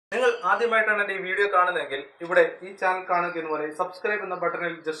ആദ്യമായിട്ടാണ് എൻ്റെ ഈ വീഡിയോ കാണുന്നതെങ്കിൽ ഇവിടെ ഈ ചാനൽ കാണുന്ന പോലെ സബ്സ്ക്രൈബ് എന്ന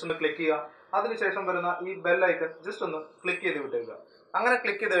ബട്ടണിൽ ജസ്റ്റ് ഒന്ന് ക്ലിക്ക് ചെയ്യുക. അതിനുശേഷം വരുന്ന ഈ ബെൽ ഐക്കൺ ജസ്റ്റ് ഒന്ന് ക്ലിക്ക് ചെയ്ത് വിട്ടേക്കുക. അങ്ങനെ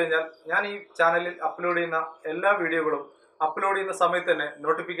ക്ലിക്ക് ചെയ്ത് കഴിഞ്ഞാൽ ഞാൻ ഈ ചാനലിൽ അപ്ലോഡ് ചെയ്യുന്ന എല്ലാ വീഡിയോകളും അപ്ലോഡ് ചെയ്യുന്ന സമയത്ത് തന്നെ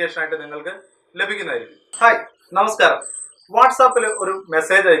നോട്ടിഫിക്കേഷൻ ആയിട്ട് നിങ്ങൾക്ക് ലഭിക്കുന്നതായിരിക്കും. ഹായ്, നമസ്കാരം. വാട്സാപ്പിൽ ഒരു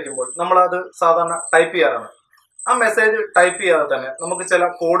മെസ്സേജ് അയക്കുമ്പോൾ നമ്മളത് സാധാരണ ടൈപ്പ് ചെയ്യാറാണ്. ആ മെസ്സേജ് ടൈപ്പ് ചെയ്യാതെ തന്നെ നമുക്ക് ചില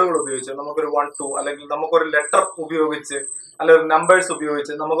കോഡുകൾ ഉപയോഗിച്ച് നമുക്കൊരു 1 2 അല്ലെങ്കിൽ നമുക്കൊരു ലെറ്റർ ഉപയോഗിച്ച് അല്ലെങ്കിൽ നമ്പേഴ്സ്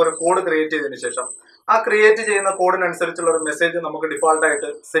ഉപയോഗിച്ച് നമുക്കൊരു കോഡ് ക്രിയേറ്റ് ചെയ്തതിനു ശേഷം ആ ക്രിയേറ്റ് ചെയ്യുന്ന കോഡിനനുസരിച്ചുള്ള ഒരു മെസ്സേജ് നമുക്ക് ഡിഫോൾട്ട് ആയിട്ട്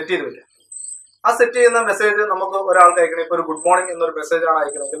സെറ്റ് ചെയ്ത് വെക്കാം. ആ സെറ്റ് ചെയ്യുന്ന മെസ്സേജ് നമുക്ക് ഒരാൾക്ക് അയക്കണം. ഇപ്പോൾ ഒരു ഗുഡ് മോർണിംഗ് എന്നൊരു മെസ്സേജ് ആണ്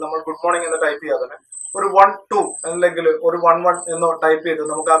അയക്കണമെങ്കിൽ നമ്മൾ ഗുഡ് മോർണിംഗ് എന്ന് ടൈപ്പ് ചെയ്യാതെ തന്നെ ഒരു 1 2 അല്ലെങ്കിൽ ഒരു 1 1 എന്നോ ടൈപ്പ് ചെയ്ത്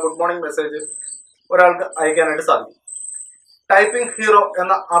നമുക്ക് ആ ഗുഡ് മോർണിംഗ് മെസ്സേജ് ഒരാൾക്ക് അയക്കാനായിട്ട് സാധിക്കും. ടൈപ്പിംഗ് ഹീറോ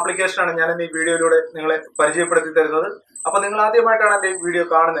എന്ന ആപ്ലിക്കേഷനാണ് ഞാൻ ഈ വീഡിയോയിലൂടെ നിങ്ങളെ പരിചയപ്പെടുത്തി തരുന്നത്. അപ്പൊ നിങ്ങൾ ആദ്യമായിട്ടാണ് എൻ്റെ ഈ വീഡിയോ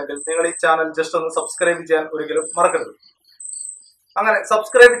കാണുന്നതെങ്കിൽ നിങ്ങൾ ഈ ചാനൽ ജസ്റ്റ് ഒന്ന് സബ്സ്ക്രൈബ് ചെയ്യാൻ ഒരിക്കലും മറക്കരുത്. അങ്ങനെ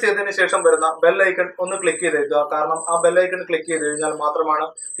സബ്സ്ക്രൈബ് ചെയ്തതിന് ശേഷം വരുന്ന ബെൽ ഐക്കൺ ഒന്ന് ക്ലിക്ക് ചെയ്തേക്കുക. കാരണം ആ ബെൽ ഐക്കൺ ക്ലിക്ക് ചെയ്ത് കഴിഞ്ഞാൽ മാത്രമാണ്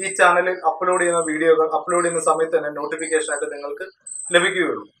ഈ ചാനലിൽ അപ്ലോഡ് ചെയ്യുന്ന വീഡിയോകൾ അപ്ലോഡ് ചെയ്യുന്ന സമയത്ത് തന്നെ നോട്ടിഫിക്കേഷൻ ആയിട്ട് നിങ്ങൾക്ക്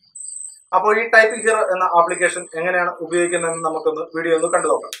ലഭിക്കുകയുള്ളൂ. അപ്പോൾ ഈ ടൈപ്പിംഗ് ഹീറോ എന്ന ആപ്ലിക്കേഷൻ എങ്ങനെയാണ് ഉപയോഗിക്കുന്നതെന്ന് നമുക്കൊന്ന് വീഡിയോ ഒന്ന് കണ്ടു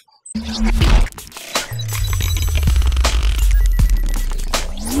നോക്കാം.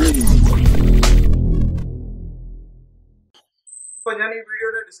 ഇപ്പോൾ ഞാൻ ഈ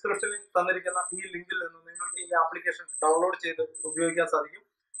വീഡിയോയുടെ ഡിസ്ക്രിപ്ഷനിൽ തന്നിരിക്കുന്ന ഈ ലിങ്കിൽ നിന്ന് നിങ്ങൾക്ക് ഈ ആപ്ലിക്കേഷൻ ഡൗൺലോഡ് ചെയ്ത് ഉപയോഗിക്കാൻ സാധിക്കും.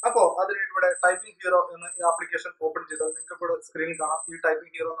 അപ്പോൾ അതിന് ഇവിടെ ടൈപ്പിംഗ് ഹീറോ എന്ന ഈ ആപ്ലിക്കേഷൻ ഓപ്പൺ ചെയ്താൽ നിങ്ങൾക്ക് ഇവിടെ സ്ക്രീനിൽ കാണാം. ഈ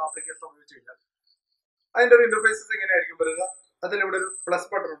ടൈപ്പിംഗ് ഹീറോ എന്ന ആപ്ലിക്കേഷൻ ഉപയോഗിച്ച് കഴിഞ്ഞാൽ അതിന്റെ ഒരു ഇന്റർഫേസസ് എങ്ങനെയായിരിക്കും വരിക. അതിലിവിടെ ഒരു പ്ലസ്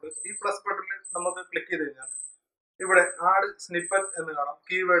ബട്ടൺ ഉണ്ട്. ഈ പ്ലസ് ബട്ടണിൽ നമുക്ക് ക്ലിക്ക് ചെയ്ത് കഴിഞ്ഞാൽ ഇവിടെ ആഡ് സ്നിപ്പറ്റ് എന്ന് കാണാം.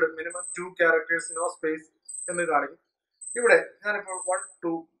 Keyword minimum 2 characters no space എന്ന് കാണിക്കും. ഇവിടെ ഞാനിപ്പോൾ 1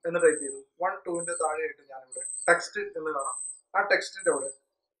 2 എന്ന് ടൈപ്പ് ചെയ്തു. 1 2ന്റെ താഴെയായിട്ട് ഞാനിവിടെ ടെക്സ്റ്റ് എന്ന് കാണാം. ആ ടെക്സ്റ്റിന്റെ അവിടെ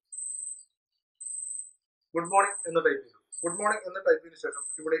ഗുഡ് മോർണിംഗ് എന്ന് ടൈപ്പ് ചെയ്തു. ഗുഡ് മോർണിംഗ് എന്ന് ടൈപ്പ് ചെയ്തതിനു ശേഷം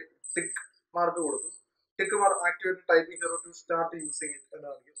ഇവിടെ ടിക്ക് മാർക്ക് കൊടുത്തു. Tick mark activate typing hero to start using it എന്ന്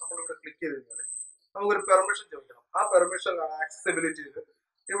കാണിക്കും. നമ്മളിവിടെ ക്ലിക്ക് ചെയ്ത് കഴിഞ്ഞാൽ നമുക്കൊരു പെർമിഷൻ ചോദിക്കണം. ആ പെർമിഷനിലാണ് ആക്സസിബിലിറ്റിയിൽ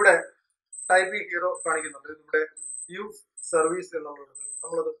ഇവിടെ ടൈപ്പിംഗ് ഹീറോ കാണിക്കുന്നുണ്ട്. ഇവിടെ യൂസ് സർവീസ് എന്നുള്ളത്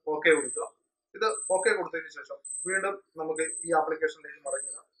നമ്മളത് ഓക്കെ കൊടുക്കുക. ഇത് ഓക്കെ കൊടുത്തതിന് ശേഷം വീണ്ടും നമുക്ക് ഈ ആപ്ലിക്കേഷനിലേക്ക്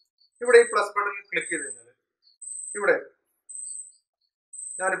മടങ്ങുക. ഇവിടെ ഈ പ്ലസ് ബട്ടണിൽ ക്ലിക്ക് ചെയ്ത് കഴിഞ്ഞാൽ ഇവിടെ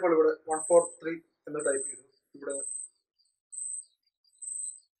ഞാനിപ്പോൾ ഇവിടെ 143 എന്ന് ടൈപ്പ് ചെയ്തു. ഇവിടെ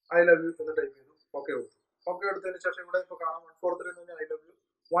ഐ ലവ് യു എന്ന് ടൈപ്പ് ചെയ്തു. ഓക്കെ കൊടുത്തു. ഓക്കെ എടുത്തതിന് ശേഷം ഇവിടെ ഇപ്പോൾ കാണാം 143 എന്ന് പറഞ്ഞാൽ ഐ ലവ് യു,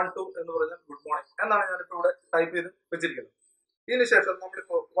 1 2 എന്ന് പറഞ്ഞാൽ ഗുഡ് മോർണിംഗ് എന്നാണ് ഞാനിപ്പോൾ ഇവിടെ ടൈപ്പ് ചെയ്ത് വെച്ചിരിക്കുന്നത്. ഇതിന് ശേഷം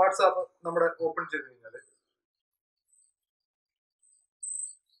നമ്മളിപ്പോൾ വാട്സാപ്പ് നമ്മുടെ ഓപ്പൺ ചെയ്ത് കഴിഞ്ഞാൽ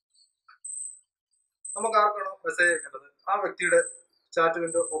നമുക്ക് ആർക്കാണോ മെസ്സേജ് അയക്കേണ്ടത് ആ വ്യക്തിയുടെ ചാറ്റ്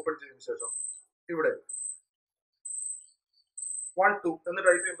വിൻഡോ ഓപ്പൺ ചെയ്തതിനു ശേഷം ഇവിടെ 1 2 എന്ന്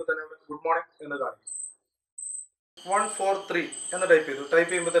ടൈപ്പ് ചെയ്യുമ്പോൾ തന്നെ ഇവിടെ ഗുഡ് മോർണിംഗ് എന്ന് കാണിക്കും. 143 എന്ന് ടൈപ്പ് ചെയ്തു. ടൈപ്പ്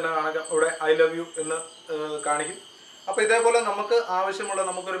ചെയ്യുമ്പോൾ തന്നെ കാണിക്കാം ഇവിടെ ഐ ലവ് യു എന്ന് കാണിക്കും. അപ്പോൾ ഇതേപോലെ നമുക്ക് ആവശ്യമുള്ള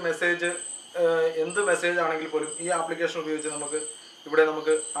നമുക്കൊരു മെസ്സേജ് എന്ത് മെസ്സേജ് ആണെങ്കിൽ പോലും ഈ ആപ്ലിക്കേഷൻ ഉപയോഗിച്ച് നമുക്ക്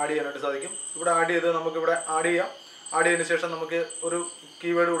ആഡ് ചെയ്യാനായിട്ട് സാധിക്കും. ഇവിടെ ആഡ് ചെയ്ത് നമുക്കിവിടെ ആഡ് ചെയ്യാം. ആഡ് ചെയ്തതിന് ശേഷം നമുക്ക് ഒരു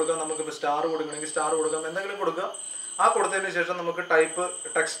കീവേഡ് കൊടുക്കാം. നമുക്കിപ്പോൾ സ്റ്റാർ കൊടുക്കണമെങ്കിൽ സ്റ്റാർ കൊടുക്കാം, എന്തെങ്കിലും കൊടുക്കുക. ആ കൊടുത്തതിന് ശേഷം നമുക്ക് ടൈപ്പ്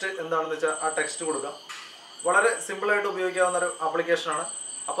ടെക്സ്റ്റ് എന്താണെന്ന് വെച്ചാൽ ആ ടെക്സ്റ്റ് കൊടുക്കാം. വളരെ സിമ്പിളായിട്ട് ഉപയോഗിക്കാവുന്ന ഒരു ആപ്ലിക്കേഷനാണ്.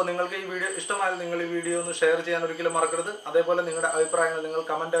 അപ്പോൾ നിങ്ങൾക്ക് ഈ വീഡിയോ ഇഷ്ടമായാൽ നിങ്ങൾ ഈ വീഡിയോ ഒന്ന് ഷെയർ ചെയ്യാൻ ഒരിക്കലും മറക്കരുത്. അതേപോലെ നിങ്ങളുടെ അഭിപ്രായങ്ങൾ നിങ്ങൾ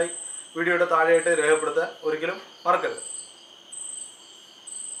കമൻറ്റായി വീഡിയോയുടെ താഴെയായിട്ട് രേഖപ്പെടുത്താൻ ഒരിക്കലും മറക്കരുത്.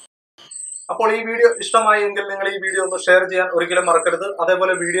 അപ്പോൾ ഈ വീഡിയോ ഇഷ്ടമായി എങ്കിൽ നിങ്ങൾ ഈ വീഡിയോ ഒന്ന് ഷെയർ ചെയ്യാൻ ഒരിക്കലും മറക്കരുത്.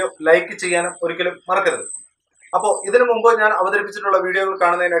 അതേപോലെ വീഡിയോ ലൈക്ക് ചെയ്യാനും ഒരിക്കലും മറക്കരുത്. അപ്പോൾ ഇതിനു മുമ്പ് ഞാൻ അവതരിപ്പിച്ചിട്ടുള്ള വീഡിയോകൾ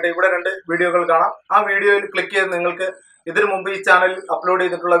കാണുന്നതിനായിട്ട് ഇവിടെ 2 വീഡിയോകൾ കാണാം. ആ വീഡിയോയിൽ ക്ലിക്ക് ചെയ്ത് നിങ്ങൾക്ക് ഇതിനു മുമ്പ് ഈ ചാനലിൽ അപ്ലോഡ്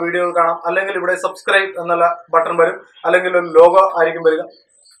ചെയ്തിട്ടുള്ള വീഡിയോകൾ കാണാം. അല്ലെങ്കിൽ ഇവിടെ സബ്സ്ക്രൈബ് എന്നുള്ള ബട്ടൺ വരും, അല്ലെങ്കിൽ ഒരു ലോഗോ ആയിരിക്കും വരിക.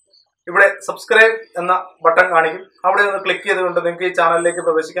 ഇവിടെ സബ്സ്ക്രൈബ് എന്ന ബട്ടൺ കാണിക്കും. അവിടെ ഒന്ന് ക്ലിക്ക് ചെയ്തുകൊണ്ട് നിങ്ങൾക്ക് ഈ ചാനലിലേക്ക്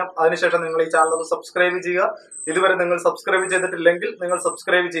പ്രവേശിക്കാം. അതിനുശേഷം നിങ്ങൾ ഈ ചാനൽ ഒന്ന് സബ്സ്ക്രൈബ് ചെയ്യുക. ഇതുവരെ നിങ്ങൾ സബ്സ്ക്രൈബ് ചെയ്തിട്ടില്ലെങ്കിൽ നിങ്ങൾ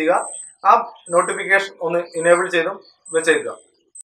സബ്സ്ക്രൈബ് ചെയ്യുക. ആ നോട്ടിഫിക്കേഷൻ ഒന്ന് ഇനേബിൾ ചെയ്തും വെച്ചേക്കുക.